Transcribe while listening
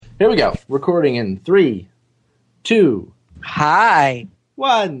Here we go. Recording in 3, 2, Hi.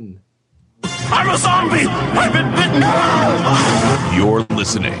 1. I'm a zombie! I've been bitten! You're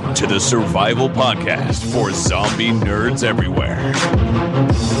listening to the Survival Podcast for zombie nerds everywhere.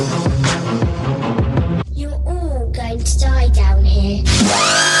 You're all going to die down here.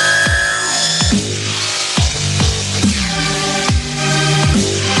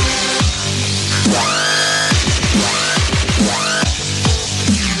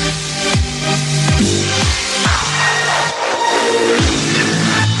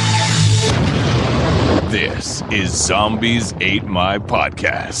 This is Zombies Ate My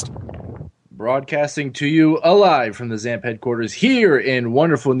Podcast. Broadcasting to you alive from the ZAMP headquarters here in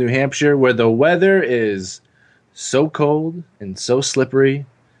wonderful New Hampshire, where the weather is so cold and so slippery,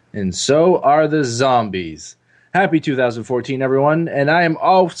 and so are the zombies. Happy 2014, everyone, and I am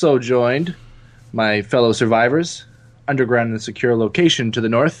also joined, my fellow survivors, underground in a secure location to the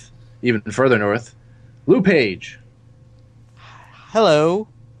north, even further north, Lou Page. Hello.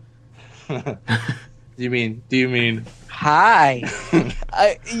 Do you mean? Hi.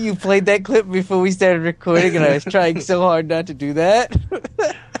 You played that clip before we started recording, and I was trying so hard not to do that.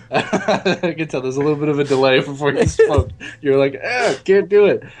 I can tell there's a little bit of a delay before you spoke. You're like, can't do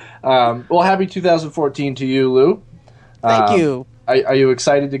it. Well, happy 2014 to you, Lou. Thank you. Are you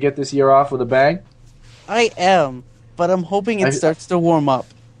excited to get this year off with a bang? I am, but I'm hoping it starts to warm up.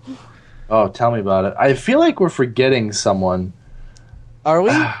 Oh, tell me about it. I feel like we're forgetting someone. Are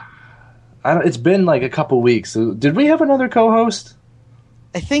we? It's been like a couple weeks. Did we have another co-host?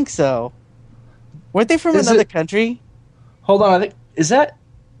 I think so. Weren't they from another country? Hold on, I think is that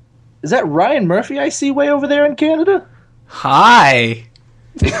Ryan Murphy I see way over there in Canada? Hi.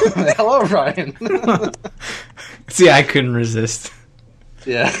 Hello, Ryan. See, I couldn't resist.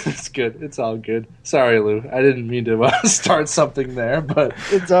 Yeah, it's good. It's all good. Sorry, Lou. I didn't mean to start something there, but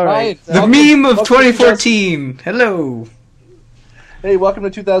it's all right. The meme of 2014. Hello. Hey, welcome to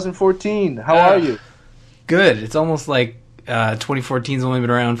 2014. How are you? Good. It's almost like 2014's only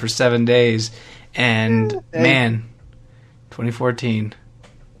been around for 7 days, and man, 2014.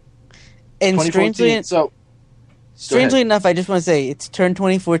 And strangely enough, I just want to say it's turned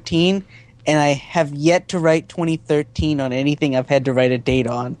 2014, and I have yet to write 2013 on anything I've had to write a date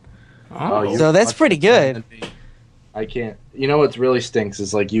on. Oh, so that's pretty good. I can't. You know what really stinks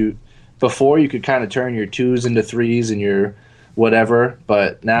is like before you could kind of turn your 2s into 3s and your whatever,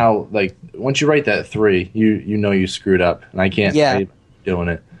 but now like once you write that 3, you know you screwed up, and I can't keep doing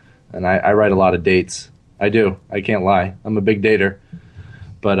it. And I write a lot of dates. I do. I can't lie. I'm a big dater.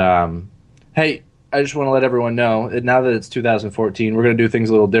 But hey, I just want to let everyone know now that it's 2014, we're going to do things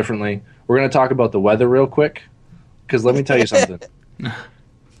a little differently. We're going to talk about the weather real quick, because let me tell you something.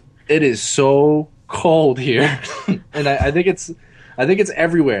 It is so cold here, and I think it's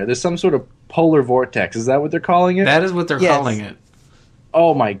everywhere. There's some sort of polar vortex. Is that what they're calling it? That is what they're calling it.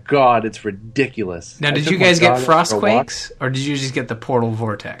 Oh my god, it's ridiculous. Now, did you guys get frostquakes, or did you just get the portal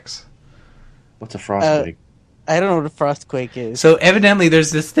vortex? What's a frostquake? I don't know what a frostquake is. So evidently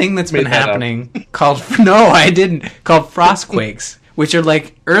there's this thing that's been happening called... No, I didn't. Called frostquakes, which are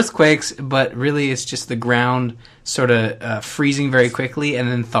like earthquakes, but really it's just the ground sort of freezing very quickly and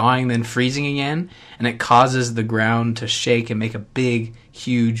then thawing, then freezing again, and it causes the ground to shake and make a big,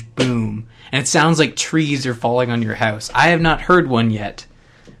 huge boom. And it sounds like trees are falling on your house. I have not heard one yet,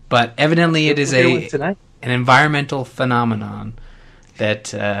 but evidently it is an environmental phenomenon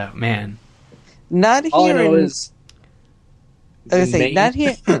that, man... Not here All I know in... is... I was going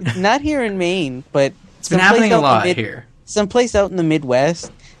to say, not here in Maine, but... It's been happening a lot here. Someplace out in the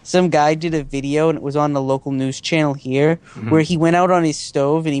Midwest, some guy did a video, and it was on the local news channel here, where he went out on his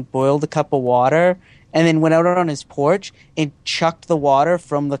stove and he boiled a cup of water, and then went out on his porch and chucked the water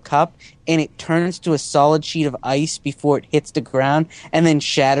from the cup, and it turns to a solid sheet of ice before it hits the ground, and then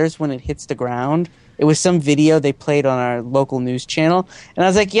shatters when it hits the ground. It was some video they played on our local news channel, and I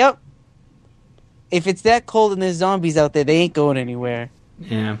was like, yep. If it's that cold and there's zombies out there, they ain't going anywhere.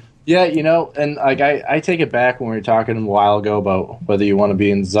 Yeah. Yeah, you know, and like I take it back when we were talking a while ago about whether you want to be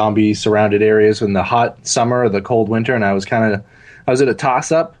in zombie-surrounded areas in the hot summer or the cold winter, and I was at a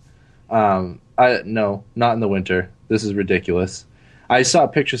toss-up. No, not in the winter. This is ridiculous. I saw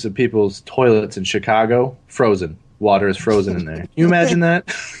pictures of people's toilets in Chicago, frozen. Water is frozen in there. Can you imagine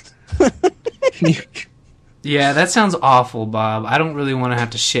that? Yeah, that sounds awful, Bob. I don't really want to have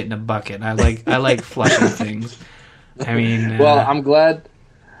to shit in a bucket. I like flushing things. I mean, well, I'm glad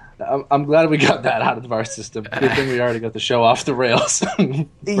we got that out of our system. Good thing we already got the show off the rails. First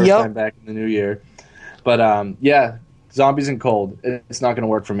time back in the new year. But yeah, zombies and cold. It's not going to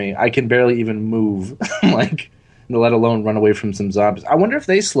work for me. I can barely even move. Like let alone run away from some zombies. I wonder if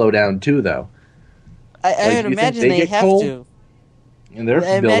they slow down too, though. I would imagine they have to. And they're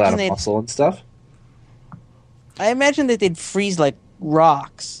built out of muscle and stuff. I imagine that they'd freeze like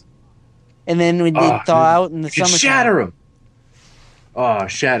rocks, and then when they thaw out in the summertime, shatter them. Oh,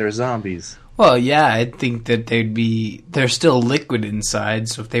 shatter zombies. Well, yeah, I think that they're still liquid inside,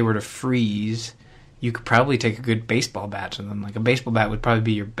 so if they were to freeze, you could probably take a good baseball bat to them. Like, a baseball bat would probably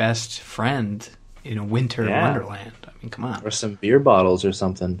be your best friend in a winter wonderland. I mean, come on. Or some beer bottles or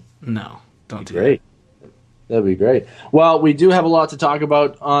something. No, don't do that. That'd be great. Well, we do have a lot to talk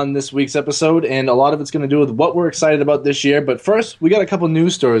about on this week's episode, and a lot of it's going to do with what we're excited about this year. But first, we got a couple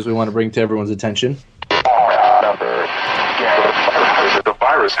news stories we want to bring to everyone's attention. The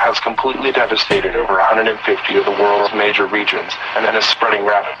virus has completely devastated over 150 of the world's major regions, and then is spreading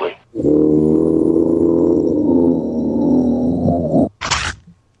rapidly.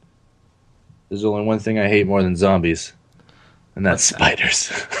 There's only one thing I hate more than zombies, and that's spiders.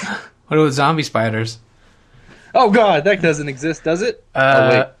 What about zombie spiders? Oh, God, that doesn't exist, does it?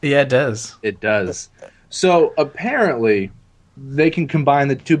 Yeah, it does. It does. So, apparently, they can combine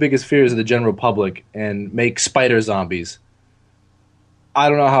the two biggest fears of the general public and make spider zombies. I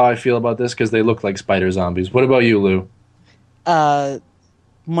don't know how I feel about this because they look like spider zombies. What about you, Lou? My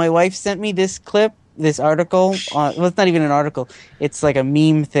wife sent me this clip, this article. Well, it's not even an article. It's like a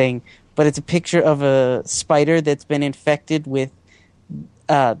meme thing, but it's a picture of a spider that's been infected with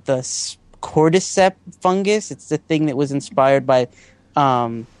the cordyceps fungus. It's the thing that was inspired by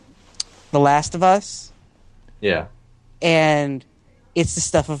The Last of Us. Yeah. And it's the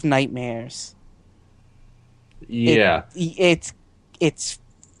stuff of nightmares. Yeah. It's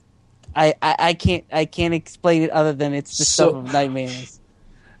I can't explain it other than it's the stuff of nightmares.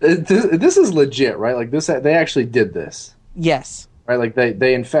 This is legit, right? Like this, they actually did this. Yes. Right, like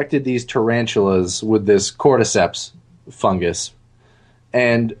they infected these tarantulas with this cordyceps fungus,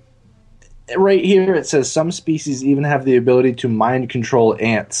 and right here it says some species even have the ability to mind control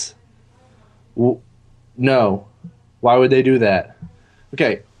ants. No, why would they do that?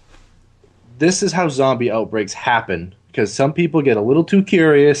 Okay, this is how zombie outbreaks happen because some people get a little too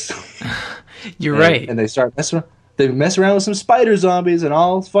curious. You're right, and they start messing around. They mess around with some spider zombies and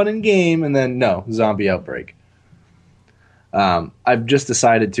all fun and game, and then no, zombie outbreak. I've just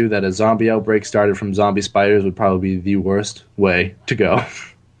decided, too, that a zombie outbreak started from zombie spiders would probably be the worst way to go.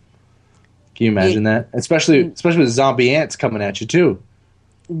 Can you imagine that? Especially with zombie ants coming at you, too.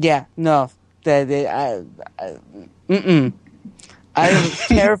 Yeah, no. I'm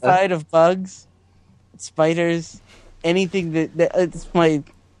terrified of bugs, spiders, anything that it's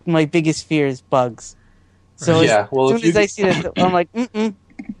my biggest fear is bugs. So as soon as I see that, I'm like,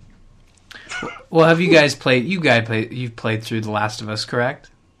 Well, have you guys played? You've played through The Last of Us, correct?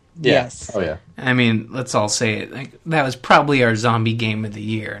 Yeah. Yes. Oh yeah. I mean, let's all say it. Like, that was probably our zombie game of the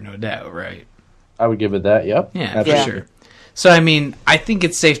year, no doubt, right? I would give it that. Yep. Yeah, for sure. So, I mean, I think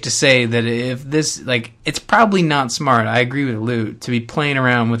it's safe to say that if this, like, it's probably not smart. I agree with Lou to be playing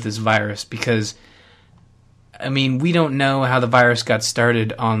around with this virus because, I mean, we don't know how the virus got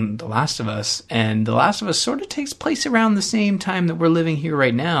started on The Last of Us, and The Last of Us sort of takes place around the same time that we're living here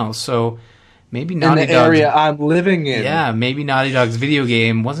right now. So maybe Naughty Dog's area I'm living in. Yeah, maybe Naughty Dog's video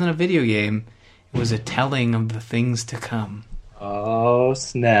game wasn't a video game; it was a telling of the things to come. Oh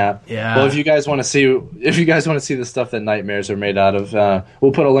snap! Yeah. Well, if you guys want to see the stuff that nightmares are made out of,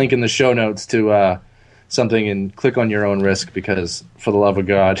 we'll put a link in the show notes to something and click on your own risk because, for the love of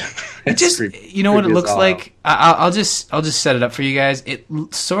God, you know what it looks like. I'll just set it up for you guys. It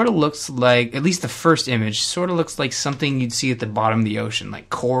sort of looks like, at least the first image, sort of looks like something you'd see at the bottom of the ocean, like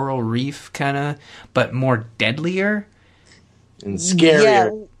coral reef kind of, but more deadlier and scarier.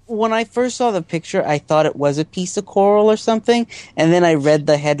 Yeah. When I first saw the picture, I thought it was a piece of coral or something, and then I read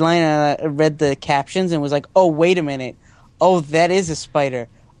the headline and I read the captions and was like, "Oh, wait a minute! Oh, that is a spider!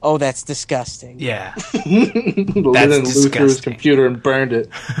 Oh, that's disgusting!" Yeah, that's disgusting. Threw his computer and burned it.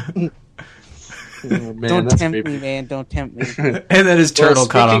 Oh, man, don't tempt me, man! Don't tempt me. And then his turtle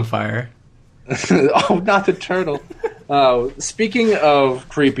caught on fire. Oh, not the turtle! Speaking of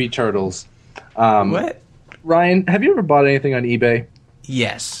creepy turtles, what? Ryan, have you ever bought anything on eBay?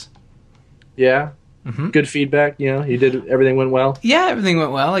 Yes. Yeah? Mm-hmm. Good feedback? You know, everything went well? Yeah, everything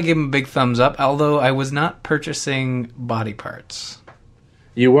went well. I gave him a big thumbs up, although I was not purchasing body parts.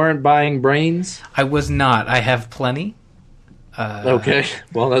 You weren't buying brains? I was not. I have plenty. Okay.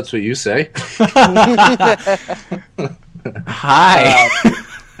 Well, that's what you say. Hi.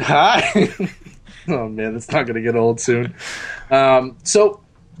 Hi. Oh, man, that's not going to get old soon. Sorry,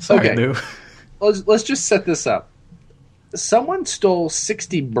 okay. Lou. Let's just set this up. Someone stole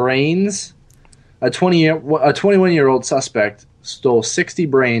 60 brains A 21-year-old suspect stole 60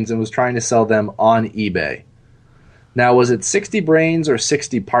 brains and was trying to sell them on eBay. Now, was it 60 brains or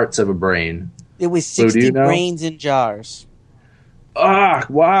 60 parts of a brain? It was Lou, do 60 you know? brains in jars.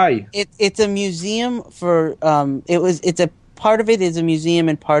 Why? It's a museum for it's a part of it is a museum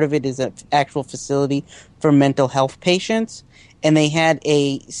and part of it is an actual facility for mental health patients, and they had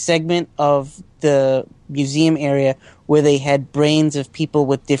a segment of the museum area where they had brains of people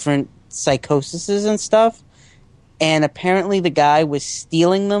with different psychoses and stuff, and apparently the guy was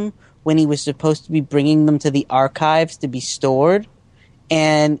stealing them when he was supposed to be bringing them to the archives to be stored,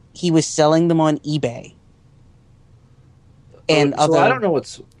 and he was selling them on eBay. And So I don't know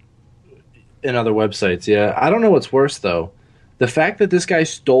what's in other websites. Yeah, I don't know what's worse though, the fact that this guy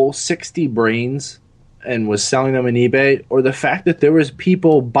stole 60 brains and was selling them on eBay, or the fact that there was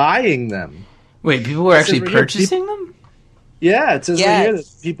people buying them. Wait, people were actually right here, purchasing them? Yeah, it says right here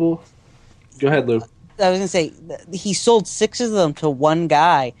that people. Go ahead, Lou. I was going to say, he sold 6 of them to one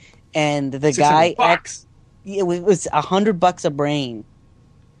guy, and the guy... $600. It was $100 a brain.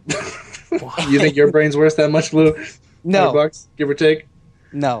 You think your brain's worth that much, Lou? No. $100, give or take?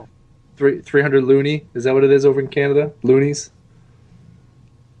 No. 300 loony? Is that what it is over in Canada? Loonies?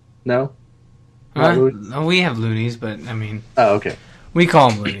 No? Not loonies? No, we have loonies, but, I mean... Oh, okay. We call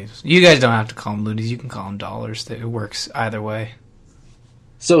them loonies. You guys don't have to call them loonies. You can call them dollars. It works either way.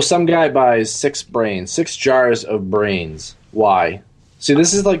 So some guy buys 6 jars of brains. Why? See,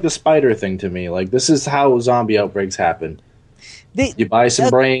 this is like the spider thing to me. Like, this is how zombie outbreaks happen. You buy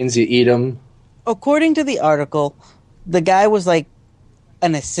some brains, you eat them. According to the article, the guy was like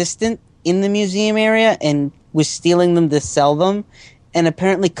an assistant in the museum area and was stealing them to sell them. And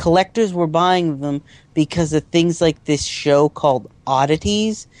apparently collectors were buying them because of things like this show called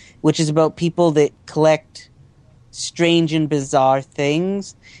Oddities, which is about people that collect strange and bizarre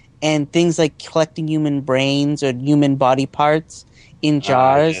things, and things like collecting human brains or human body parts in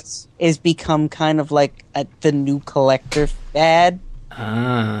jars yes. has become kind of like the new collector fad.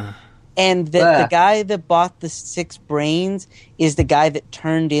 And the guy that bought the 6 brains is the guy that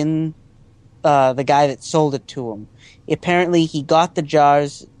turned in the guy that sold it to him. Apparently, he got the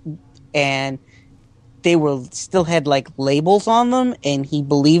jars, and they still had like labels on them, and he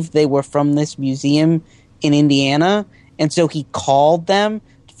believed they were from this museum in Indiana, and so he called them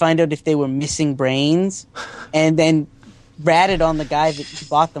to find out if they were missing brains, and then ratted on the guy that he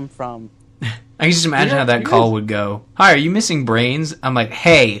bought them from. I can just imagine how that call would go. Hi, are you missing brains? I'm like,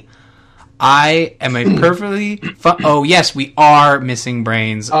 hey, I am a perfectly... oh, yes, we are missing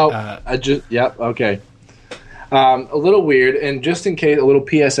brains. Yep, okay. A little weird, and just in case, a little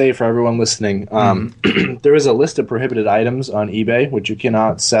PSA for everyone listening. There is a list of prohibited items on eBay which you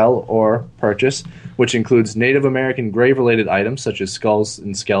cannot sell or purchase, which includes Native American grave-related items such as skulls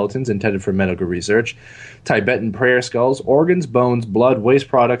and skeletons intended for medical research, Tibetan prayer skulls, organs, bones, blood, waste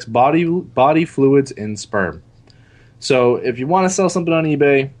products, body fluids, and sperm. So if you want to sell something on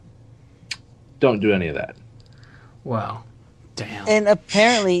eBay, don't do any of that. Wow. Damn. And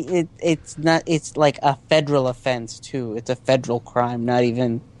apparently it's like a federal offense too. It's a federal crime, not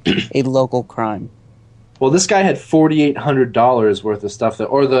even a local crime. Well, this guy had $4,800 worth of stuff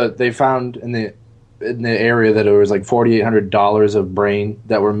they found in the area that it was like $4,800 of brain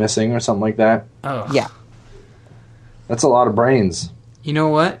that were missing or something like that. Oh. Yeah. That's a lot of brains. You know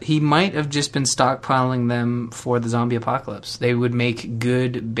what? He might have just been stockpiling them for the zombie apocalypse. They would make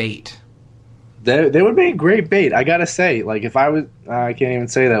good bait. They would make great bait. I gotta say, like if I was, I can't even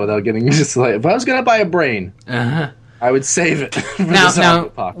say that without getting just like if I was gonna buy a brain, I would save it. For the zombie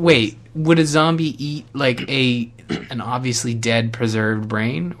apocalypse. Wait, would a zombie eat like an obviously dead preserved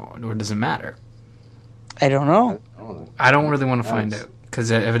brain, or does it matter? I don't know. I don't really want to find out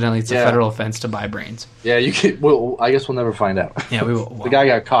because evidently it's a federal offense to buy brains. Yeah, you can. Well, I guess we'll never find out. Yeah, we will. The guy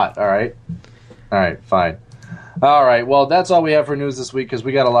got caught. All right, fine. All right, well, that's all we have for news this week because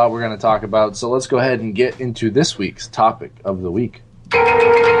we got a lot we're going to talk about. So let's go ahead and get into this week's topic of the week.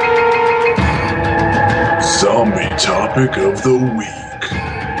 Zombie topic of the week.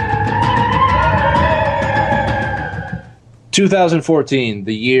 2014,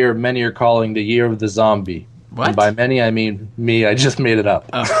 the year many are calling the year of the zombie. What? And by many, I mean me. I just made it up.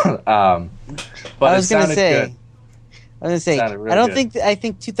 Oh. But I was going to say... Good. I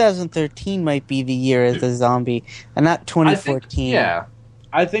think 2013 might be the year of the zombie, and not 2014.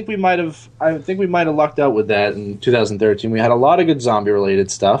 I think we might have lucked out with that in 2013. We had a lot of good zombie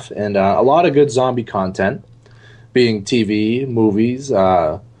related stuff and a lot of good zombie content, being TV, movies,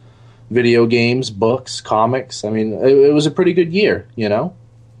 video games, books, comics. I mean, it was a pretty good year, you know.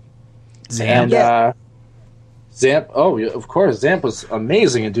 Zam. And Zamp. Oh, yeah, of course. Zamp was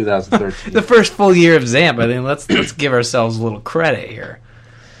amazing in 2013. The first full year of Zamp. I think let's give ourselves a little credit here.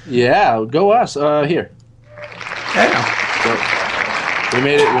 Yeah, go us. Here. Yeah. So, we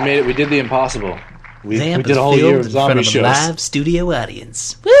made it. We did the impossible. We Zamp did a whole year of zombie shows. In front of a live studio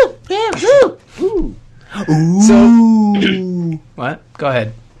audience. Woo! Yeah, woo! Ooh. Ooh. So, what? Go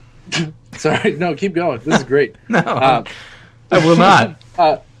ahead. Sorry, no, keep going. This is great. No, I will not.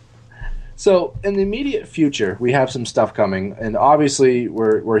 So, in the immediate future, we have some stuff coming, and obviously,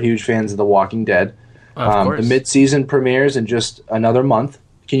 we're huge fans of The Walking Dead. Of course. The mid-season premieres in just another month.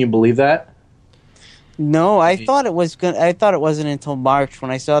 Can you believe that? No, I thought it was good. I thought it wasn't until March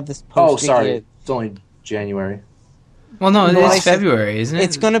when I saw this post. Oh, sorry, it's only January. Well, no, No, it's February, isn't it?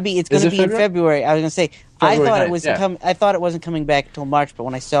 It's gonna be in February. I was gonna say February I thought 9th, it was yeah. I thought it wasn't coming back until March, but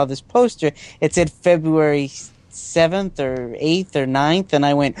when I saw this poster, it said February 7th or 8th or 9th, and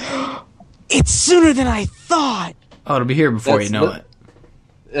I went, "It's sooner than I thought." Oh, it'll be here before you know it.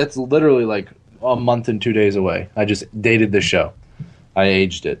 It's literally like a month and 2 days away. I just dated the show. I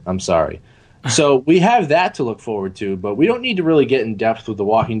aged it. I'm sorry. So we have that to look forward to, but we don't need to really get in depth with the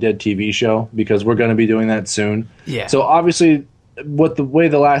Walking Dead TV show because we're going to be doing that soon. Yeah. So obviously, the way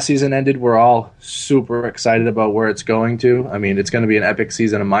the last season ended, we're all super excited about where it's going to. I mean, it's going to be an epic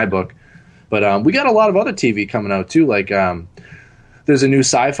season in my book. But we got a lot of other TV coming out too. Like there's a new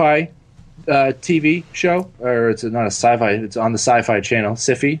sci-fi TV show, or it's not a sci-fi. It's on the Sci-Fi Channel,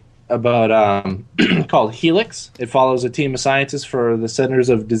 Sci-Fi, about called Helix. It follows a team of scientists for the Centers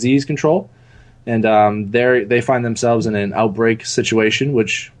of Disease Control. And they find themselves in an outbreak situation,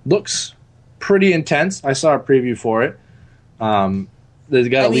 which looks pretty intense. I saw a preview for it. They've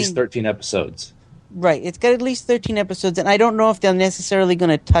got at least 13 episodes. Right, it's got at least 13 episodes, and I don't know if they're necessarily going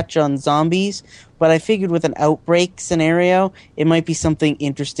to touch on zombies, but I figured with an outbreak scenario, it might be something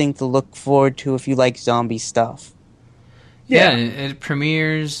interesting to look forward to if you like zombie stuff. Yeah, it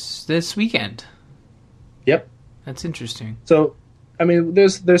premieres this weekend. Yep. That's interesting. So, I mean,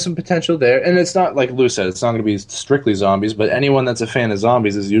 there's some potential there, and it's not like Lou said. It's not going to be strictly zombies, but anyone that's a fan of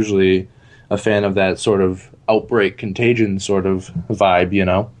zombies is usually a fan of that sort of outbreak, contagion sort of vibe, you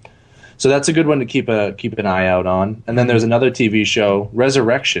know. So that's a good one to keep an eye out on. And then there's another TV show,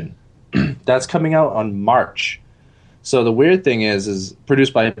 Resurrection, that's coming out on March. So the weird thing is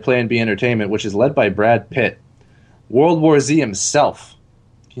produced by Plan B Entertainment, which is led by Brad Pitt, World War Z himself.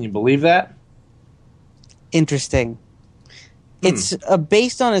 Can you believe that? Interesting. It's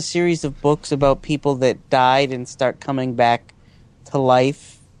based on a series of books about people that died and start coming back to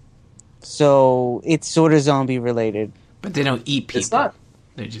life. So it's sort of zombie related. But they don't eat people. It's not.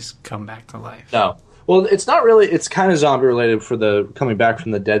 They just come back to life. No. Well, it's not really. It's kind of zombie related for the coming back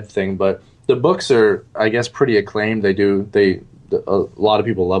from the dead thing, but the books are, I guess, pretty acclaimed. A lot of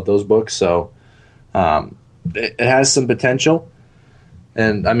people love those books, so it has some potential.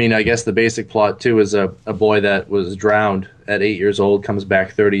 And, I mean, I guess the basic plot, too, is a boy that was drowned at 8 years old, comes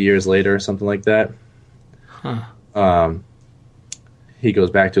back 30 years later, or something like that. Huh. He goes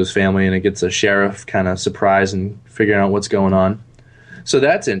back to his family, and it gets a sheriff kind of surprised and figuring out what's going on. So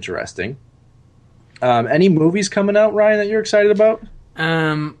that's interesting. Any movies coming out, Ryan, that you're excited about?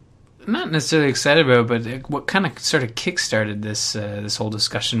 Not necessarily excited about, but what kind of sort of kickstarted this whole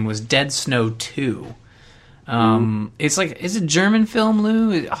discussion was Dead Snow 2. It's like, is it German film,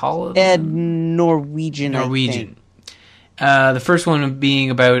 Lou? Norwegian. Norwegian. The first one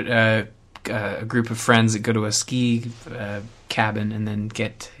being about a group of friends that go to a ski cabin and then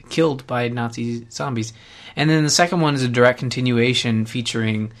get killed by Nazi zombies. And then the second one is a direct continuation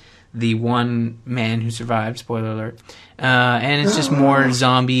featuring the one man who survived, spoiler alert. And it's just more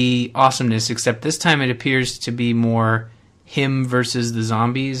zombie awesomeness, except this time it appears to be more him versus the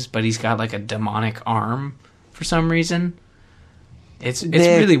zombies, but he's got like a demonic arm for some reason. It's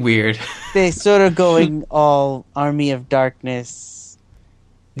really weird. They're sort of going all Army of Darkness.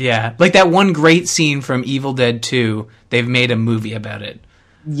 Yeah, like that one great scene from Evil Dead 2, they've made a movie about it.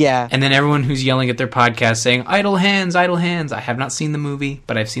 Yeah. And then everyone who's yelling at their podcast saying, idle hands, idle hands. I have not seen the movie,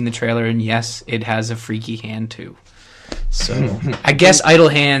 but I've seen the trailer, and yes, it has a freaky hand too. So I guess Idle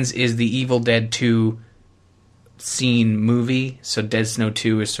Hands is the Evil Dead 2 scene movie, so Dead Snow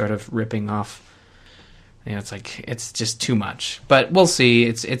 2 is sort of ripping off. You know, it's like, it's just too much. But we'll see.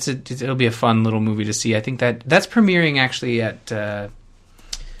 It'll be a fun little movie to see. I think that's premiering actually at the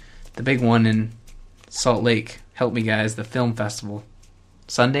big one in Salt Lake. Help me, guys, the film festival.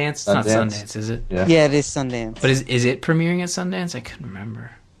 Sundance? It's not Sundance, is it? Yeah, it is Sundance. But is it premiering at Sundance? I couldn't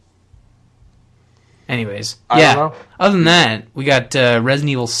remember. Anyways, I don't know. Other than that, we got Resident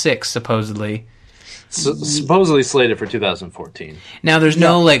Evil 6, supposedly. Supposedly slated for 2014. Now, there's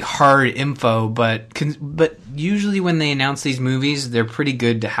no like hard info, but usually when they announce these movies, they're pretty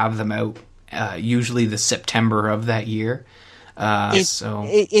good to have them out. Usually the September of that year.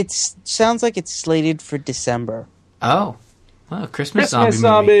 It sounds like it's slated for December. Oh, well, Christmas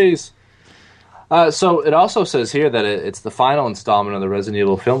zombies. So it also says here that it's the final installment of the Resident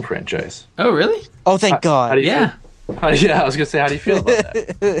Evil film franchise. Oh, really? Oh, thank God. How do you feel? I was gonna say, how do you feel about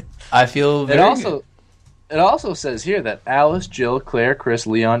that? I feel very good. It also says here that Alice, Jill, Claire, Chris,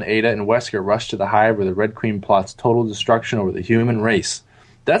 Leon, Ada, and Wesker rush to the hive where the Red Queen plots total destruction over the human race.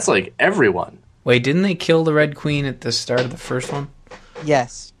 That's like everyone. Wait, didn't they kill the Red Queen at the start of the first one?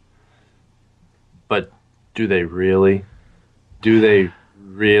 Yes. But do they really? I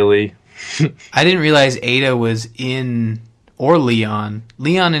didn't realize Ada was in... Or Leon.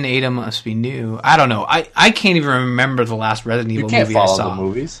 Leon and Ada must be new. I don't know. I can't even remember the last Resident Evil movie I saw. The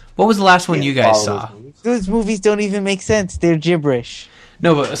movies. What was the last one you guys saw? Those movies don't even make sense. They're gibberish.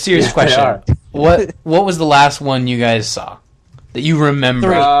 No, but a serious question. What was the last one you guys saw that you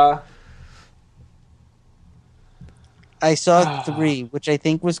remember? I saw 3, which I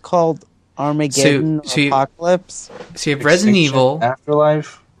think was called Armageddon Apocalypse. So you have Resident Evil,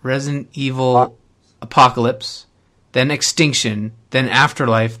 Afterlife, Resident Evil Apocalypse, then Extinction, then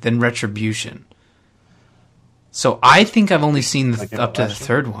Afterlife, then Retribution. So I think I've only seen up to the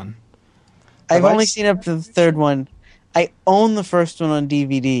third one. I've only seen up to the third one. I own the first one on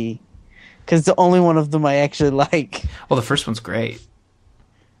DVD because it's the only one of them I actually like. Well, the first one's great.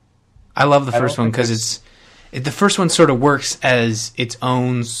 I love the first one because the first one sort of works as its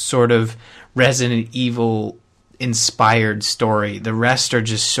own sort of Resident Evil inspired story. The rest are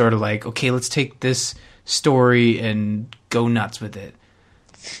just sort of like, okay, let's take this story and go nuts with it.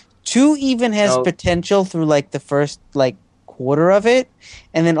 2 even has potential through like the first like quarter of it,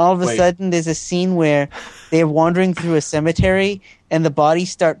 and then all of a sudden there's a scene where they're wandering through a cemetery and the bodies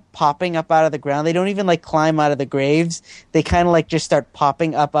start popping up out of the ground. They don't even like climb out of the graves. They kind of like just start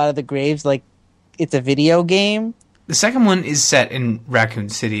popping up out of the graves like it's a video game. The second one is set in Raccoon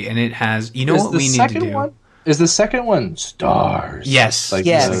City, and it has what we need to do. Is the second one Stars? Yes. Like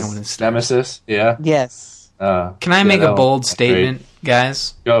yes. The second one is Stars. Nemesis? Yeah. Yes. Can I make a bold statement,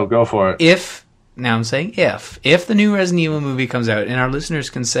 guys? Go for it. Now I'm saying if the new Resident Evil movie comes out, and our listeners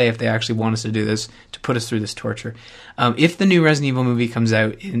can say if they actually want us to do this, to put us through this torture, if the new Resident Evil movie comes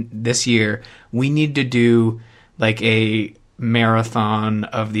out in this year, we need to do like a marathon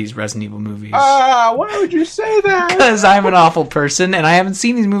of these Resident Evil movies. Why would you say that? Because I'm an awful person, and I haven't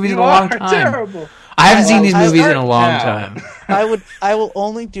seen these movies in a long time. Terrible. I haven't seen these movies in a long time. I will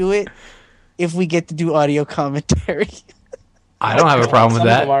only do it if we get to do audio commentary. I don't have a problem with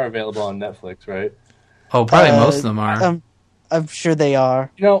that. Some of them are available on Netflix, right? Oh, probably most of them are. I'm sure they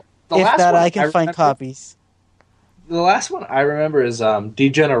are. You know, if not, I can find copies. The last one I remember is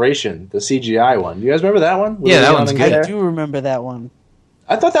Degeneration, the CGI one. You guys remember that one? Yeah, that one's good. I do remember that one.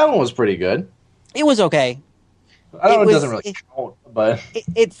 I thought that one was pretty good. It was okay. I don't know, it doesn't really count, but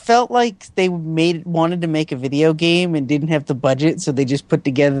it felt like they wanted to make a video game and didn't have the budget, so they just put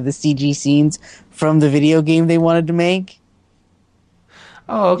together the CG scenes from the video game they wanted to make.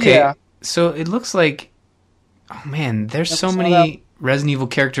 Oh, okay. Yeah. So it looks like, oh man, there's so many Resident Evil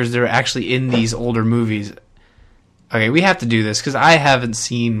characters that are actually in these older movies. Okay, we have to do this because I haven't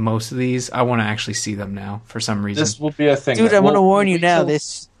seen most of these. I want to actually see them now for some reason. This will be a thing. Dude, I want to warn you now.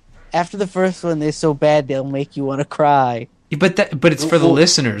 After the first one, they're so bad they'll make you want to cry. But it's for the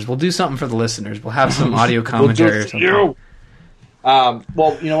listeners. We'll do something for the listeners. We'll have some audio commentary or something.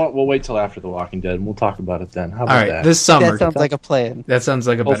 Well, you know what? We'll wait till after The Walking Dead, and we'll talk about it then. How about that? This summer. That sounds like a plan. That sounds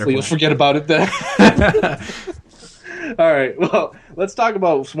like a better plan. Hopefully you'll forget about it then. All right, well, let's talk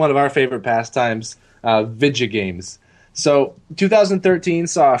about one of our favorite pastimes, video games. So 2013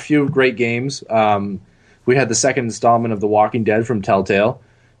 saw a few great games. We had the second installment of The Walking Dead from Telltale.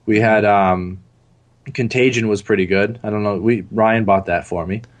 We had Contagion was pretty good. I don't know. Ryan bought that for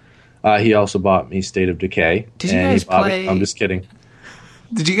me. He also bought me State of Decay. Did you guys play? I'm just kidding.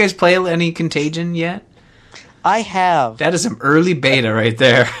 Did you guys play any Contagion yet? I have. That is some early beta right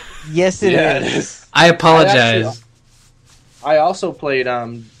there. Yes, it is. I apologize. I also played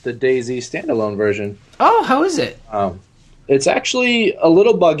the DayZ standalone version. Oh, how is it? It's actually a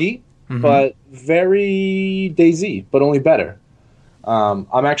little buggy, but very DayZ, but only better.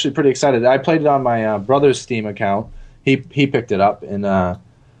 I'm actually pretty excited. I played it on my brother's Steam account. He picked it up, and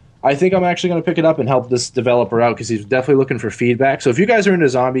I think I'm actually going to pick it up and help this developer out because he's definitely looking for feedback. So if you guys are into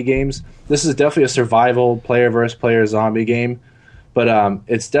zombie games, this is definitely a survival player versus player zombie game. But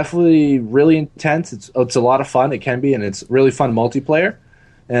it's definitely really intense. It's a lot of fun. It can be, and it's really fun multiplayer.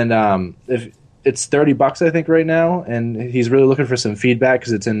 And it's $30 I think right now, and he's really looking for some feedback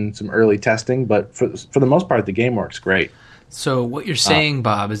because it's in some early testing. But for the most part, the game works great. So what you're saying,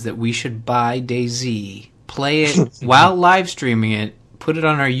 Bob, is that we should buy DayZ, play it while live streaming it, put it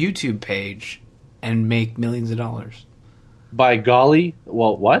on our YouTube page, and make millions of dollars. By golly,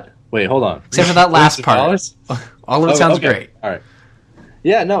 well, what? Wait, hold on. Except for that last part. All of it sounds great. All right.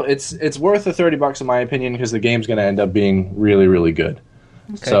 Yeah, no, it's worth the $30 in my opinion because the game's going to end up being really, really good.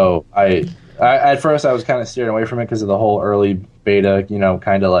 Okay. So I at first I was kind of steering away from it because of the whole early beta,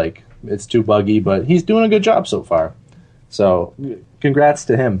 kind of like it's too buggy, but he's doing a good job so far. So congrats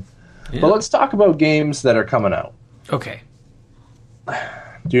to him. Yeah. But let's talk about games that are coming out. Okay.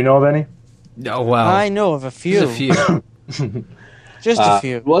 Do you know of any? No, well, I know of a few. Just a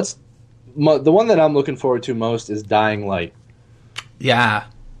few. Well, the one that I'm looking forward to most is Dying Light. Yeah,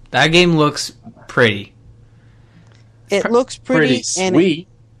 that game looks pretty. It looks pretty sweet.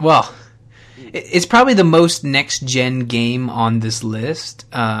 Well, it's probably the most next-gen game on this list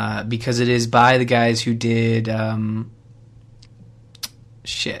because it is by the guys who did...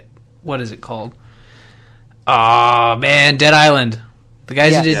 what is it called? Oh, man, Dead Island. The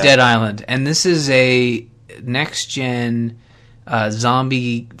guys who did Dead Island. And this is a next-gen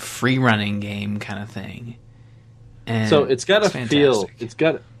zombie free-running game kind of thing. And so it's got a feel. It's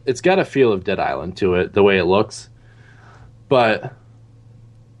got a feel of Dead Island to it, the way it looks. But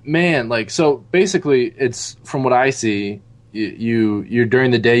man, so basically, it's from what I see. You're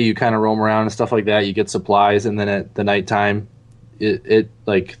during the day, you kind of roam around and stuff like that. You get supplies, and then at the nighttime, it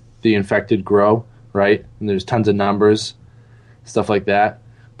the infected grow, right? And there's tons of numbers, stuff like that.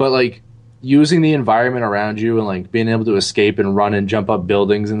 But using the environment around you and being able to escape and run and jump up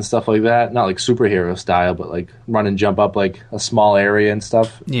buildings and stuff like that, not like superhero style, but run and jump up a small area and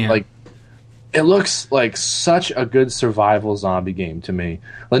stuff. Yeah. It looks like such a good survival zombie game to me.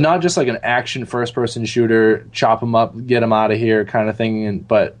 Not just an action first person shooter, chop them up, get them out of here kind of thing,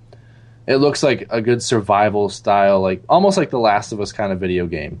 but it looks like a good survival style, almost like the Last of Us kind of video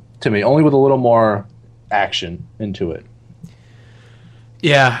game to me, only with a little more action into it.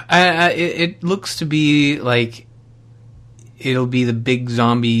 Yeah, it looks to be like it'll be the big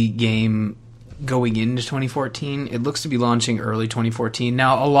zombie game going into 2014. It looks to be launching early 2014.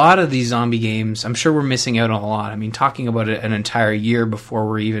 Now, a lot of these zombie games, I'm sure we're missing out on a lot. I mean, talking about it an entire year before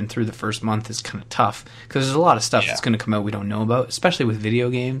we're even through the first month is kind of tough because there's a lot of stuff that's going to come out we don't know about, especially with video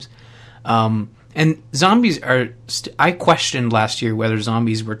games. And zombies are... I questioned last year whether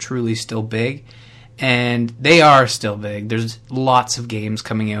zombies were truly still big, and they are still big. There's lots of games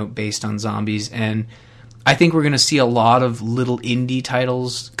coming out based on zombies, and I think we're going to see a lot of little indie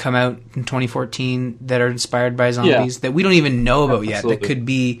titles come out in 2014 that are inspired by zombies that we don't even know about yet. That could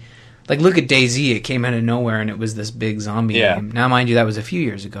be... look at DayZ. It came out of nowhere, and it was this big zombie game. Now, mind you, that was a few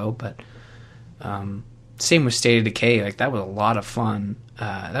years ago, but... same with State of Decay. That was a lot of fun.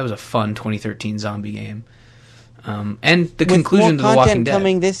 That was a fun 2013 zombie game. And the conclusion to The Walking Dead.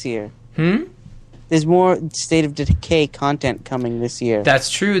 Coming this year. There's more State of Decay content coming this year. That's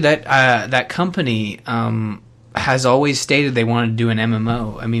true. That company has always stated they wanted to do an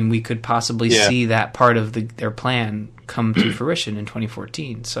MMO. I mean, we could possibly see that part of their plan come to fruition in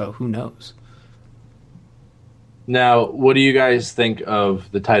 2014. So who knows? Now, what do you guys think of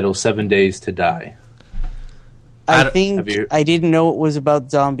the title 7 Days to Die? I think I didn't know it was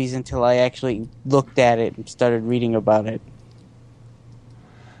about zombies until I actually looked at it and started reading about it.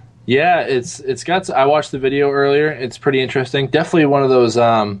 Yeah, it's got... I watched the video earlier. It's pretty interesting. Definitely one of those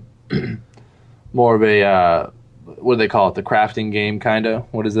more of a... what do they call it? The crafting game, kind of?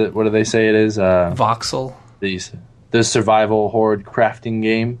 What is it? What do they say it is? Voxel. The survival horde crafting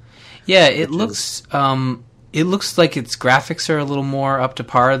game. Yeah, it looks like its graphics are a little more up to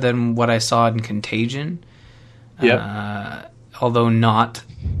par than what I saw in Contagion. Yep. Although not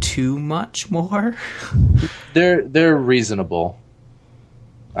too much more. They're reasonable,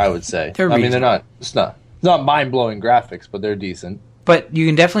 I would say. They're not. It's not mind blowing graphics, but they're decent. But you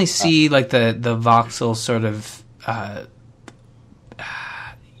can definitely see the voxel sort of, how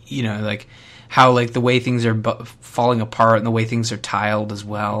the way things are falling apart and the way things are tiled as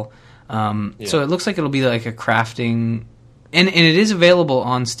well. So it looks like it'll be like a crafting, and it is available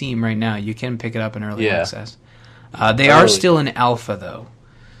on Steam right now. You can pick it up in early access. They are still in alpha though.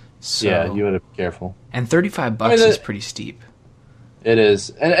 So, you got to be careful. And $35 is pretty steep. It is,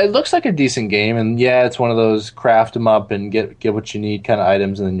 and it looks like a decent game. And it's one of those craft them up and get what you need kind of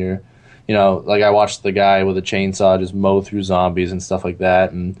items, and then you're, I watched the guy with a chainsaw just mow through zombies and stuff like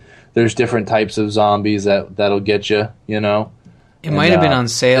that. And there's different types of zombies that'll get you. It might have been on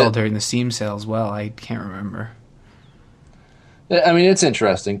sale during the Steam sale as well. I can't remember. I mean, it's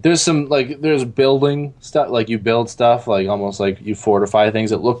interesting. There's some there's building stuff, like you build stuff, like almost like you fortify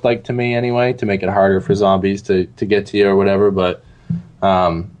things. It looked like to me anyway, to make it harder for zombies to get to you or whatever. But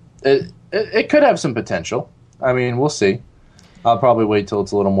it could have some potential. I mean, we'll see. I'll probably wait till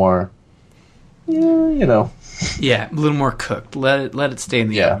it's a little more, Yeah, a little more cooked. Let it stay in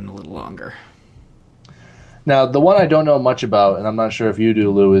the oven a little longer. Now, the one I don't know much about, and I'm not sure if you do,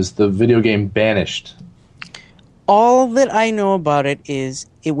 Lou, is the video game Banished. All that I know about it is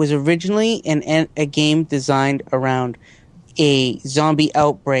it was originally a game designed around a zombie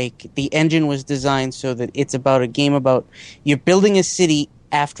outbreak. The engine was designed so that it's about a game about you're building a city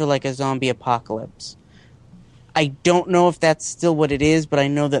after like a zombie apocalypse. I don't know if that's still what it is, but I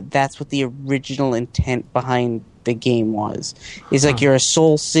know that that's what the original intent behind the game was. It's like you're a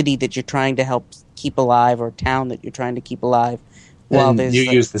soul city that you're trying to help keep alive, or a town that you're trying to keep alive. And you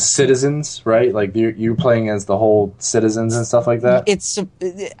use the citizens, right? Like you're playing as the whole citizens and stuff like that?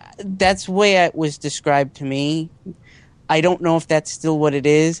 That's the way it was described to me. I don't know if that's still what it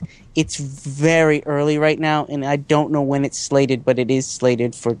is. It's very early right now, and I don't know when it's slated, but it is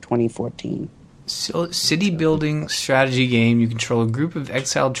slated for 2014. So, city building strategy game. You control a group of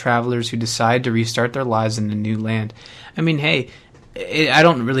exiled travelers who decide to restart their lives in a new land. I mean, hey, I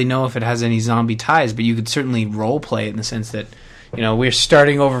don't really know if it has any zombie ties, but you could certainly role play it in the sense that, we're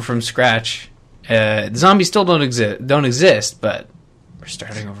starting over from scratch. Zombies still don't exist, but we're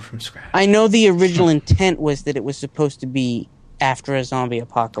starting over from scratch. I know the original intent was that it was supposed to be after a zombie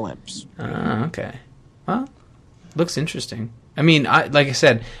apocalypse. Okay. Well, looks interesting. I mean, like I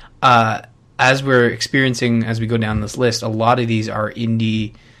said, as we're experiencing as we go down this list, a lot of these are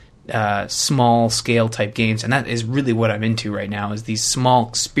indie, small scale type games, and that is really what I'm into right now, is these small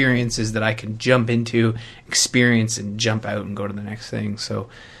experiences that I can jump into, experience, and jump out and go to the next thing. So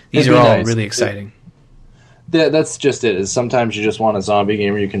these are all really exciting. That's just it. Is sometimes you just want a zombie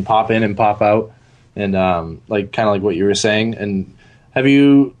game where you can pop in and pop out, and kind of like what you were saying. And have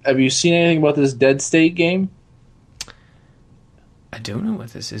you seen anything about this Dead State game? I don't know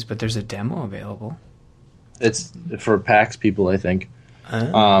what this is, but there's a demo available. It's for PAX people, I think.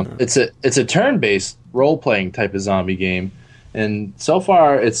 It's a turn-based role-playing type of zombie game, and so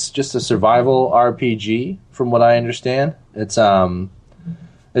far it's just a survival RPG, from what I understand. It's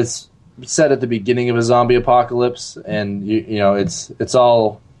set at the beginning of a zombie apocalypse, and it's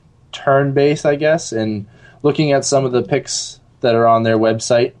all turn-based, I guess. And looking at some of the pics that are on their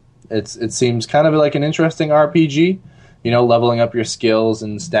website, it seems kind of like an interesting RPG. Leveling up your skills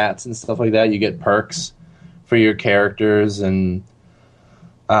and stats and stuff like that. You get perks for your characters, and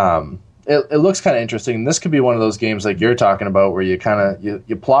it looks kind of interesting. This could be one of those games like you're talking about, where you kind of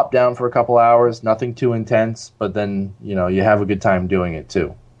you plop down for a couple hours, nothing too intense, but then you have a good time doing it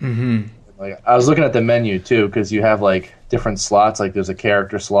too. Mm-hmm. Like I was looking at the menu too, because you have like different slots. Like there's a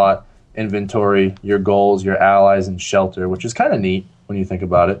character slot, inventory, your goals, your allies, and shelter, which is kind of neat when you think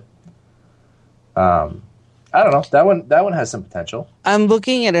about it. I don't know. That one has some potential. I'm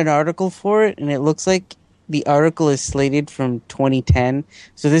looking at an article for it, and it looks like the article is slated from 2010.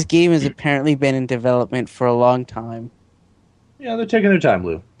 So this game has apparently been in development for a long time. Yeah, they're taking their time,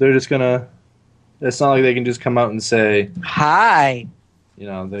 Lou. They're just gonna. It's not like they can just come out and say, "Hi." They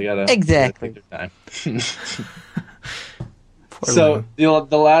gotta exactly take their time. So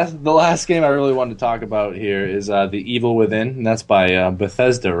the last game I really wanted to talk about here is The Evil Within, and that's by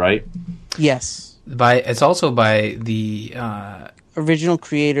Bethesda, right? Yes. It's also by the original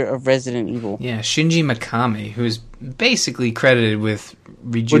creator of Resident Evil. Yeah, Shinji Mikami, who's basically credited with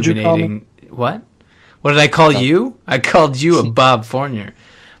rejuvenating. What? What did I call you? I called you a Bob Fournier,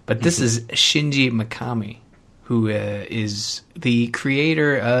 but this is Shinji Mikami, who is the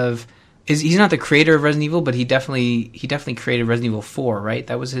creator of. He's not the creator of Resident Evil, but he definitely created Resident Evil 4, right?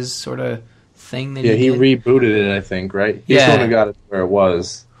 That was his sort of thing. That he rebooted it, I think, right? He's the one who got it where it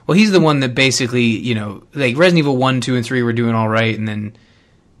was. Well, he's the one that basically, like Resident Evil 1, 2, and 3 were doing all right, and then...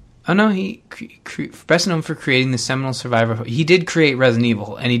 Oh, no, he... best known for creating the seminal Survivor... He did create Resident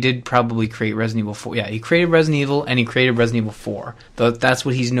Evil, and he did probably create Resident Evil 4. Yeah, he created Resident Evil, and he created Resident Evil 4. That's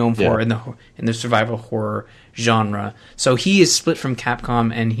what he's known for in the survival horror genre. So he is split from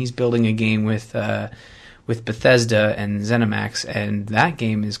Capcom, and he's building a game with Bethesda and ZeniMax, and that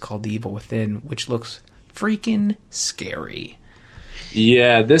game is called The Evil Within, which looks freaking scary.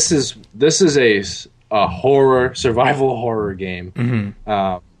 Yeah, this is a horror survival horror game, and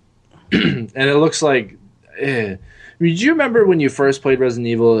it looks like. Did you remember when you first played Resident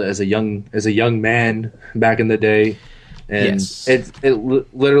Evil as a young man back in the day? And yes. It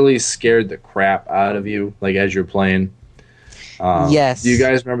literally scared the crap out of you, like as you're playing. Yes. Do you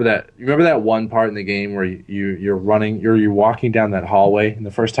guys remember that? You remember that one part in the game where you're walking down that hallway, and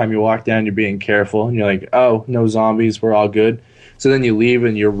the first time you walk down, you're being careful, and you're like, oh, no zombies, we're all good. So then you leave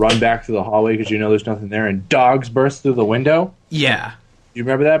and you run back through the hallway because you know there's nothing there, and dogs burst through the window. Yeah. You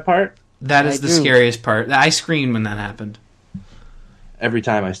remember that part? That is the scariest part. I screamed when that happened. Every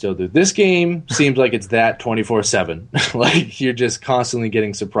time I still do. This game seems like it's that 24/7. Like you're just constantly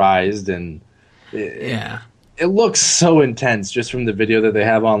getting surprised, and it looks so intense just from the video that they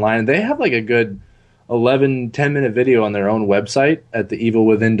have online. They have like a good 10-minute video on their own website at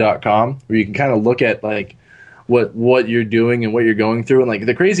theevilwithin.com where you can kind of look at like what you're doing and what you're going through. And like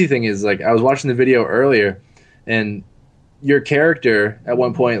the crazy thing is, like, I was watching the video earlier, and your character at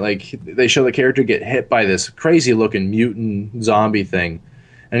one point, like, they show the character get hit by this crazy looking mutant zombie thing,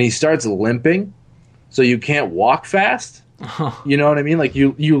 and he starts limping, so you can't walk fast. You know what I mean? Like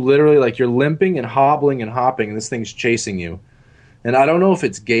you literally, like, you're limping and hobbling and hopping, and this thing's chasing you. And I don't know if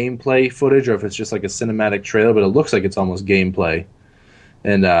it's gameplay footage or if it's just like a cinematic trailer, but it looks like it's almost gameplay.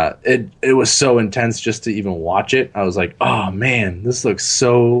 And it was so intense just to even watch it. I was like, oh man, this looks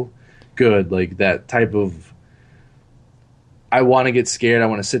so good. Like that type of, I want to get scared. I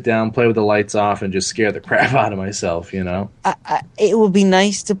want to sit down, play with the lights off, and just scare the crap out of myself, you know? It would be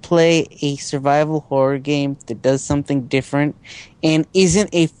nice to play a survival horror game that does something different and isn't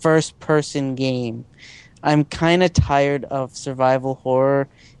a first-person game. I'm kind of tired of survival horror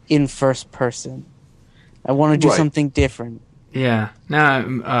in first person. I want to do something different. Yeah.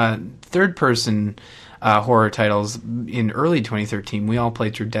 Now, third-person horror titles in early 2013, we all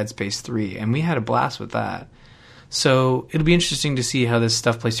played through Dead Space 3, and we had a blast with that. So it'll be interesting to see how this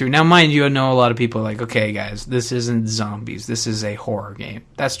stuff plays through. Now, mind you, I know a lot of people are like, okay, guys, this isn't zombies. This is a horror game.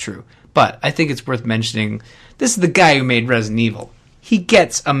 That's true. But I think it's worth mentioning, this is the guy who made Resident Evil. He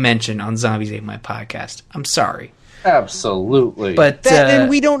gets a mention on Zombies Ate My Podcast. I'm sorry. Absolutely. But and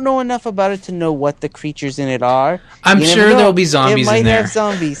we don't know enough about it to know what the creatures in it are. I'm sure there'll be zombies in there. It might have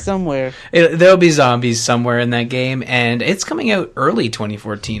zombies somewhere. There'll be zombies somewhere in that game, and it's coming out early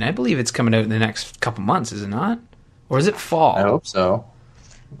 2014. I believe it's coming out in the next couple months, is it not? Or is it fall? I hope so.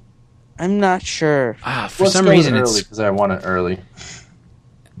 I'm not sure. For some reason, early because I want it early.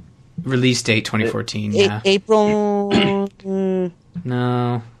 Release date 2014. Yeah. April.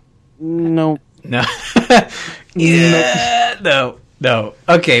 No. No. Yeah. No.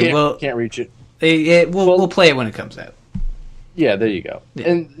 Okay. Can't reach it. We'll play it when it comes out. Yeah. There you go. Yeah.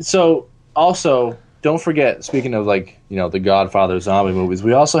 And so also don't forget. Speaking of, like, you know, the Godfather zombie movies,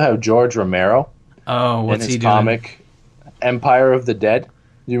 we also have George Romero. Oh, what's he doing? Comic Empire of the Dead.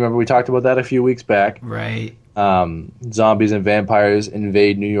 You remember we talked about that a few weeks back? Right. Zombies and vampires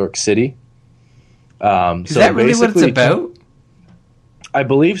invade New York City. Is that really what it's about? I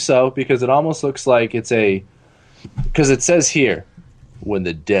believe so, because it almost looks like it's because it says here, when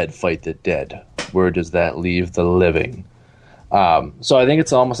the dead fight the dead, where does that leave the living? So I think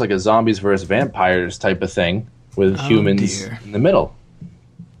it's almost like a zombies versus vampires type of thing with humans in the middle.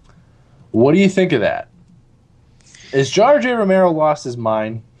 What do you think of that? Is George A. Romero lost his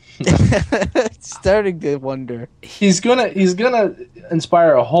mind? Starting to wonder. He's gonna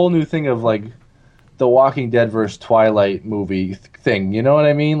inspire a whole new thing of, like, the Walking Dead versus Twilight movie thing. You know what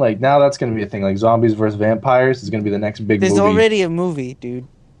I mean? Like, now that's gonna be a thing. Like, zombies versus vampires is gonna be the next big movie. There's already a movie, dude.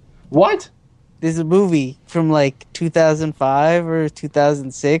 What? There's a movie from like 2005 or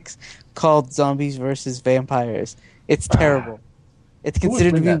 2006 called Zombies versus Vampires. It's terrible. It's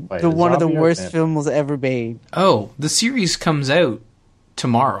considered to be one of the worst films ever made. Oh, the series comes out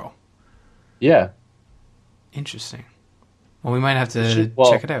tomorrow. Yeah. Interesting. Well, we might have to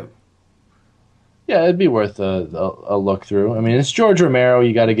check it out. Yeah, it'd be worth a look through. I mean, it's George Romero.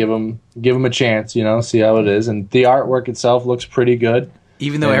 You got to give him a chance, you know, see how it is. And the artwork itself looks pretty good.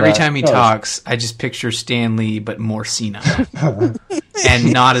 Even though every time he talks, I just picture Stan Lee, but more senile.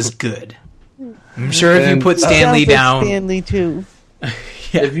 And not as good. I'm sure if you put Stan Lee down... Stan Lee too.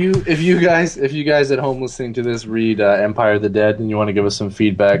 Yeah. If you guys at home listening to this read Empire of the Dead and you want to give us some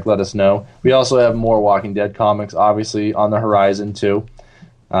feedback, let us know. We also have more Walking Dead comics, obviously, on the horizon too.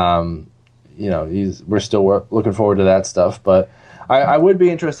 You know, we're still looking forward to that stuff. But I would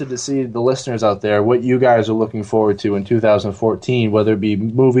be interested to see the listeners out there what you guys are looking forward to in 2014, whether it be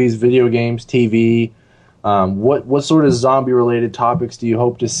movies, video games, TV. What sort of zombie related topics do you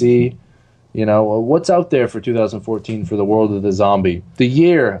hope to see? You know, what's out there for 2014 for the world of the zombie, the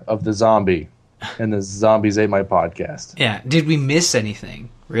year of the zombie, and the Zombies Ate My Podcast? Yeah, did we miss anything?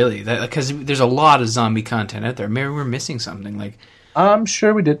 Really? Because there's a lot of zombie content out there. Maybe we're missing something. Like, I'm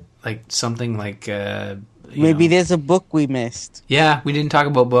sure we did. Like something like Maybe there's a book we missed. Yeah, we didn't talk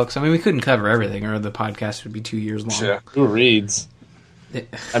about books. I mean, we couldn't cover everything, or the podcast would be 2 years long. Yeah. Who reads?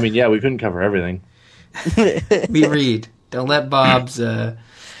 I mean, yeah, we couldn't cover everything. We read. Don't let Bob's... Can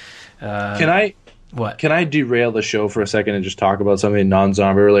I derail the show for a second and just talk about something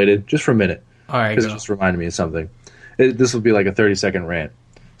non-zombie related? Just for a minute. All right, because it just reminded me of something. This will be like a 30-second rant.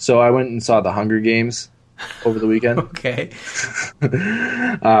 So I went and saw The Hunger Games over the weekend. Okay.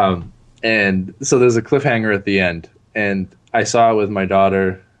 And so there's a cliffhanger at the end. And I saw it with my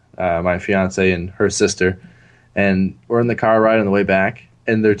daughter, my fiance, and her sister. And we're in the car ride on the way back.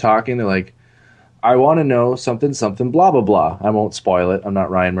 And they're talking. They're like, I want to know something, blah, blah, blah. I won't spoil it. I'm not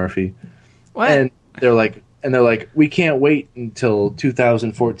Ryan Murphy. What? And they're like, we can't wait until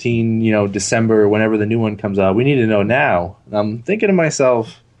 2014, December, whenever the new one comes out. We need to know now. And I'm thinking to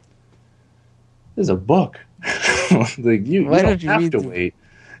myself, there's a book. Like you don't have to wait.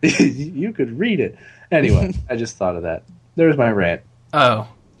 You could read it. Anyway, I just thought of that. There's my rant. Oh.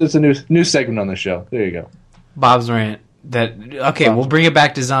 It's a new segment on the show. There you go. Bob's rant. We'll bring it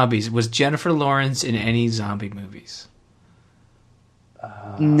back to zombies. Was Jennifer Lawrence in any zombie movies?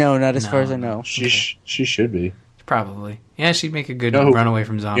 No, not as far as I know. She should be. Probably. Yeah, she'd make a good runaway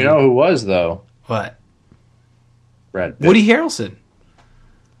from zombies. You know who was, though? What? Brad Pitt. Woody Harrelson.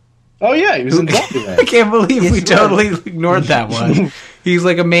 Oh, yeah, he was in Zombieland. I can't believe we totally ignored that one. He's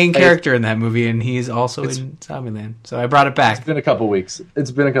like a main character in that movie, and he's also in Zombieland. So I brought it back. It's been a couple weeks.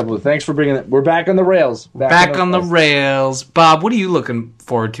 Thanks for bringing it. We're back on the rails. Back on the rails. Bob, what are you looking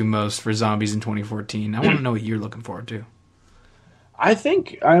forward to most for zombies in 2014? I want to know what you're looking forward to. I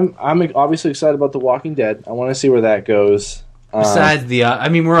think I'm obviously excited about The Walking Dead. I want to see where that goes. Besides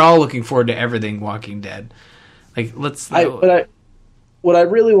we're all looking forward to everything Walking Dead. Like, what I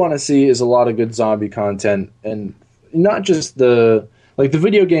really want to see is a lot of good zombie content, and not just the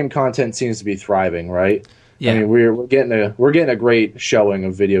video game content seems to be thriving, right? Yeah. I mean, we're getting a great showing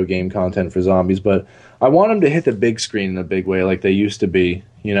of video game content for zombies, but I want them to hit the big screen in a big way, like they used to be.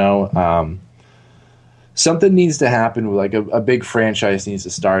 Something needs to happen. Like a big franchise needs to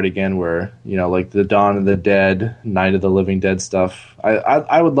start again, where like the Dawn of the Dead, Night of the Living Dead stuff.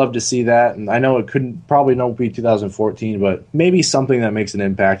 I would love to see that, and I know it probably won't be 2014, but maybe something that makes an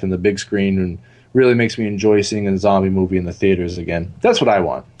impact on the big screen and really makes me enjoy seeing a zombie movie in the theaters again. That's what I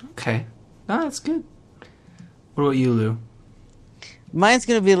want. Okay, that's good. What about you, Lou? Mine's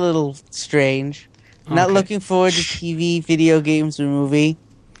gonna be a little strange. Okay. Not looking forward to TV, video games, or movie.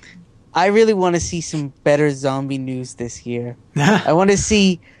 I really want to see some better zombie news this year. I want to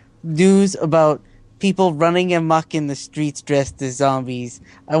see news about people running amok in the streets dressed as zombies.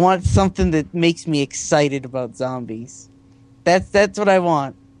 I want something that makes me excited about zombies. That's what I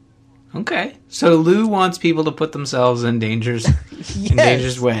want. Okay. So Lou wants people to put themselves in danger's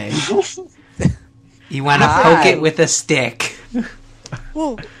way. You want to poke it with a stick.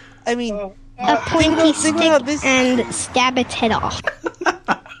 Well, I mean... a pointy stick and stab its head off.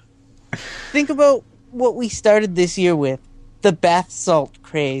 Think about what we started this year with. The bath salt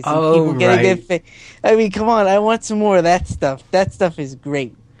craze. And people getting their I mean, come on. I want some more of that stuff. That stuff is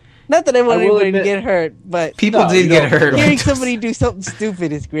great. Not that I want anybody to get hurt, but... People did get hurt. Hearing somebody do something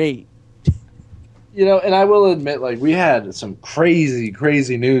stupid is great. And I will admit, we had some crazy,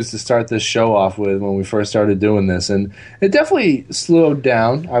 crazy news to start this show off with when we first started doing this. And it definitely slowed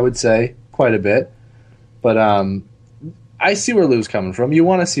down, I would say, quite a bit. But I see where Lou's coming from. You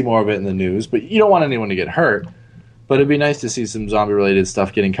want to see more of it in the news, but you don't want anyone to get hurt. But it'd be nice to see some zombie-related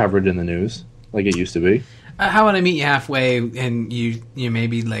stuff getting covered in the news, like it used to be. How would I meet you halfway and you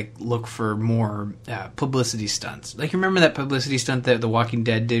maybe look for more publicity stunts? Remember that publicity stunt that The Walking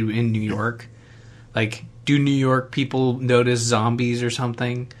Dead did in New York? Do New York people notice zombies or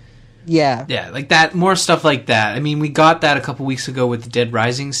something? Yeah. Yeah, that, more stuff like that. I mean, we got that a couple weeks ago with the Dead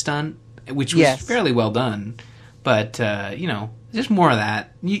Rising stunt, which was fairly well done. But, just more of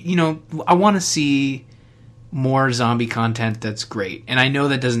that. I want to see more zombie content that's great. And I know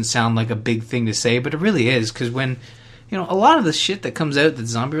that doesn't sound like a big thing to say, but it really is. Because when, a lot of the shit that comes out that's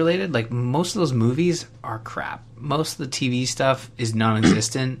zombie-related, most of those movies are crap. Most of the TV stuff is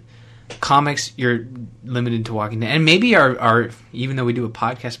non-existent. Comics, you're limited to Walking Dead. And maybe our even though we do a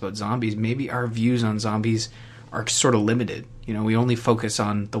podcast about zombies, maybe our views on zombies are sort of limited. We only focus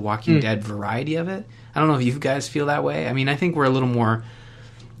on the Walking Dead variety of it. I don't know if you guys feel that way. I mean, I think we're a little more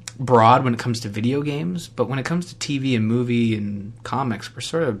broad when it comes to video games, but when it comes to TV and movie and comics, we're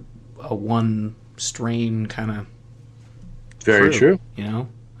sort of a one strain kind of. Very true.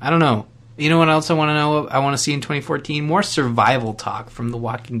 I don't know. You know what else I want to know? I want to see in 2014 more survival talk from The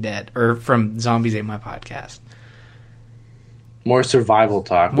Walking Dead or from Zombies Ate My Podcast. More survival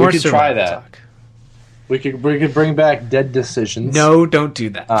talk. We could try that. We could bring back Dead Decisions. No, don't do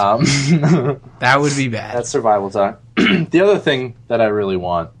that. That would be bad. That's survival time. The other thing that I really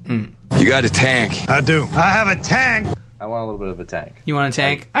want. You got a tank. I do. I have a tank. I want a little bit of a tank. You want a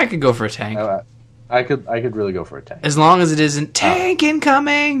tank? I could go for a tank. I could really go for a tank. As long as it isn't tank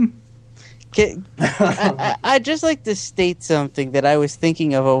incoming. I'd just like to state something that I was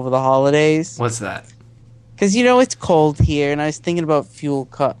thinking of over the holidays. What's that? Because, you know, it's cold here, and I was thinking about fuel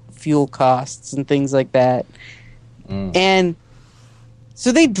costs and things like that. And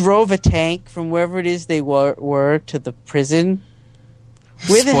so they drove a tank from wherever it is they were to the prison.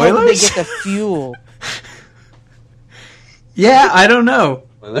 Where the hell did they get the fuel? Yeah, I don't know.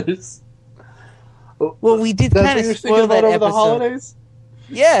 Well, we did kind of spoil that over episode. the holidays?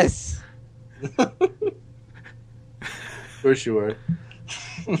 Yes. For sure.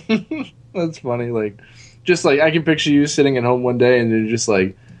 That's funny. Like, just like I can picture you sitting at home one day and you're just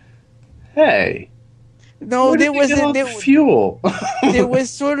like, "Hey, No, there wasn't. Fuel." There was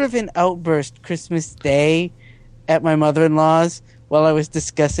sort of an outburst Christmas Day at my mother-in-law's while I was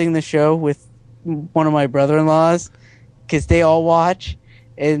discussing the show with one of my brother-in-laws because they all watch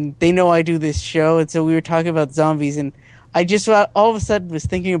and they know I do this show, and so we were talking about zombies, and I just all of a sudden was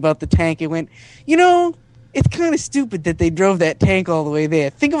thinking about the tank and went, you know, it's kind of stupid that they drove that tank all the way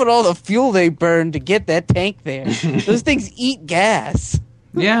there. Think about all the fuel they burned to get that tank there. Those things eat gas.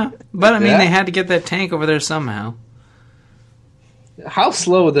 Yeah, but I mean, they had to get that tank over there somehow. How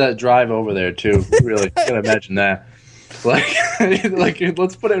slow would that drive over there, too? Really, I can imagine that. Like,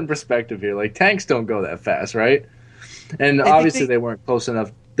 let's put it in perspective here. Like, tanks don't go that fast, right? And obviously, they weren't close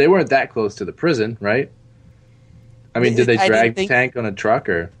enough. They weren't that close to the prison, right? I mean, did they drag the tank on a truck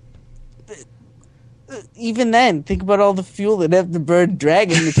or? Even then, think about all the fuel that have to burn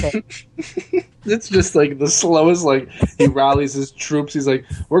dragging the tank. It's just like the slowest. Like, he rallies his troops. He's like,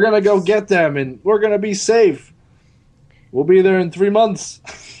 "We're gonna go get them, and we're gonna be safe. We'll be there in 3 months."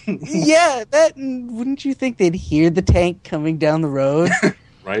 Yeah, wouldn't you think they'd hear the tank coming down the road?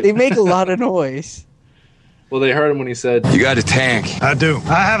 Right. They make a lot of noise. Well, they heard him when he said, You got a tank. I do.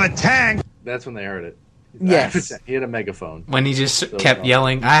 I have a tank. That's when they heard it. Yes. He had a megaphone. When he just kept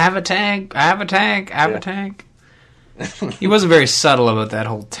yelling, I have a tank, I have a tank, I have a tank. He wasn't very subtle about that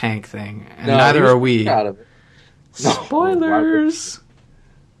whole tank thing, and neither are we. Proud of it. Spoilers.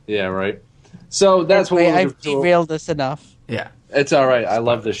 Yeah, right. So that's what I've derailed us enough. Yeah. It's all right. I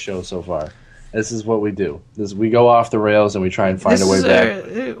love this show so far. This is what we do. We go off the rails and we try and find a way back.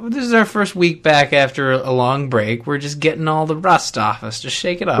 This is our first week back after a long break. We're just getting all the rust off us. Just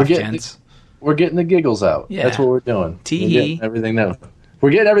shake it off, gents. We're getting the giggles out. Yeah. That's what we're doing. Tee-hee. We're getting everything out. We're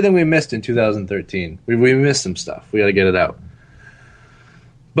getting everything we missed in 2013. We missed some stuff. We got to get it out.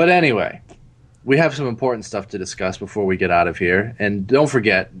 But anyway, we have some important stuff to discuss before we get out of here. And don't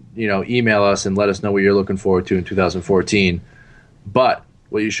forget, email us and let us know what you're looking forward to in 2014. But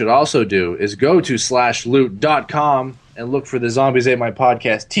what you should also do is go to /loot.com and look for the Zombies Ate My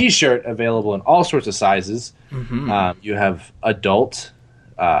Podcast t-shirt, available in all sorts of sizes. Mm-hmm. You have adult,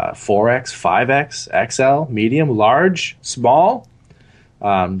 4X, 5X, XL, medium, large, small,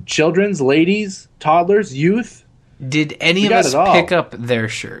 children's, ladies, toddlers, youth. Did any of us pick up their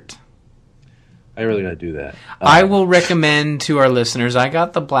shirt? I really got to do that. I will recommend to our listeners, I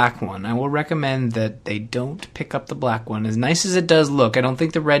got the black one. I will recommend that they don't pick up the black one. As nice as it does look, I don't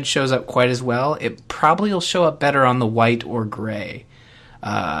think the red shows up quite as well. It probably will show up better on the white or gray.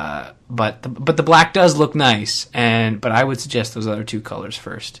 But the black does look nice, but I would suggest those other two colors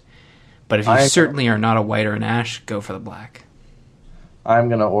first. But if you certainly are not a white or an ash, go for the black. I'm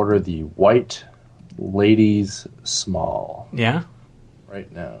going to order the white ladies small. Yeah?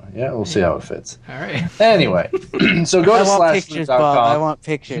 Right now. Yeah, we'll see how it fits. All right. Anyway, so go to /loot.com. I want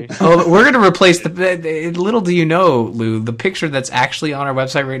pictures. Oh, we're going to replace little do you know, Lou, the picture that's actually on our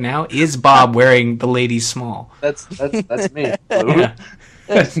website right now is Bob wearing the ladies small. That's me, Lou.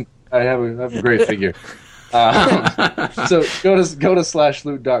 Yeah. I have a great figure. So go to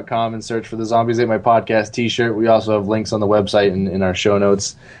 /loot.com and search for the Zombies Ate My Podcast t-shirt. We also have links on the website and in our show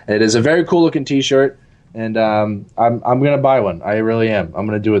notes. It is a very cool looking t-shirt. And I'm going to buy one. I really am. I'm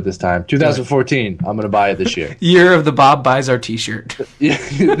going to do it this time. 2014, I'm going to buy it this year. Year of the Bob Buys Our T-shirt.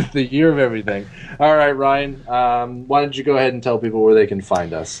 The year of everything. All right, Ryan, why don't you go ahead and tell people where they can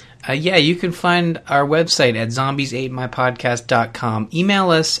find us? Yeah, you can find our website at zombiesatemypodcast.com.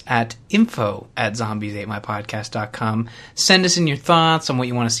 Email us at info@zombiesatemypodcast.com. Send us in your thoughts on what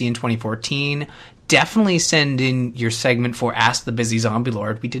you want to see in 2014. Definitely send in your segment for Ask the Busy Zombie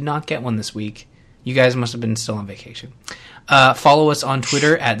Lord. We did not get one this week. You guys must have been still on vacation. Follow us on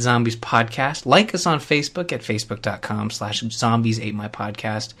Twitter at Zombies Podcast. Like us on Facebook at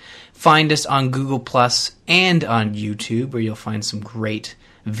facebook.com/Zombies8MyPodcast. Find us on Google Plus and on YouTube, where you'll find some great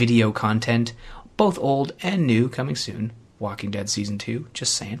video content, both old and new, coming soon. Walking Dead Season 2,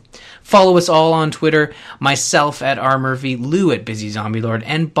 just saying. Follow us all on Twitter, myself at rmurphy, Lou at Busy Zombie Lord,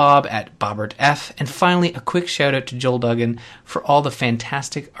 and Bob at BobbertF. And finally, a quick shout out to Joel Duggan for all the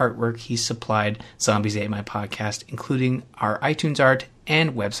fantastic artwork he's supplied Zombies Ate My Podcast, including our iTunes art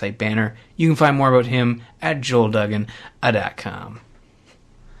and website banner. You can find more about him at joelduggan.com.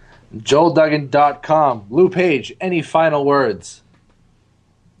 JoelDuggan.com. Lou Page, any final words?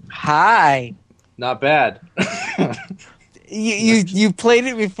 Hi. Not bad. You played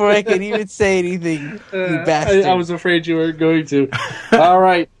it before I could even say anything, you bastard. I was afraid you weren't going to. All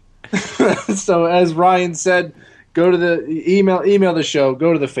right. So as Ryan said, go to the email the show,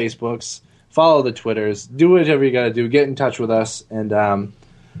 go to the Facebooks, follow the Twitters, do whatever you got to do, get in touch with us, and I'm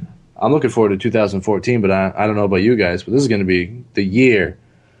looking forward to 2014, but I don't know about you guys, but this is going to be the year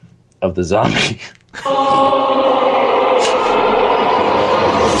of the zombie.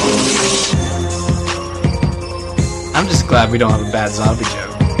 I'm just glad we don't have a bad zombie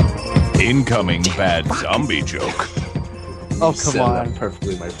joke. Incoming bad zombie joke. Oh, come on.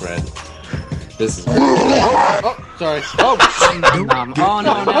 Perfectly, my friend. This is. Oh, sorry. Oh,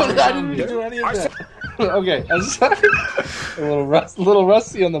 no. I didn't do any of that. Okay, I'm sorry. A little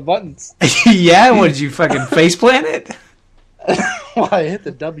rusty on the buttons. Yeah, what did you fucking faceplant it? Well, I hit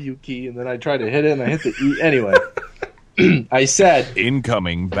the W key and then I tried to hit it and I hit the E. Anyway, I said.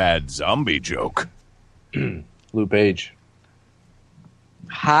 Incoming bad zombie joke. Lou Page.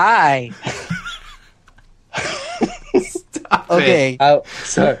 Hi. Stop Okay.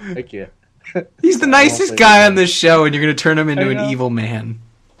 Sorry, I can't. He's the nicest guy on this show, and you're going to turn him into an evil man.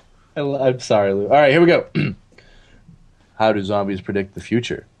 I'm sorry, Lou. All right, here we go. How do zombies predict the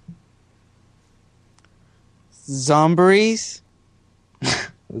future? Zombies?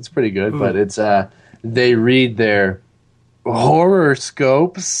 That's pretty good, but it's they read their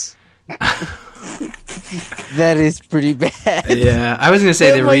horoscopes. That is pretty bad. Yeah, I was going to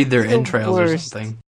say they They're read their like the entrails or worst. something.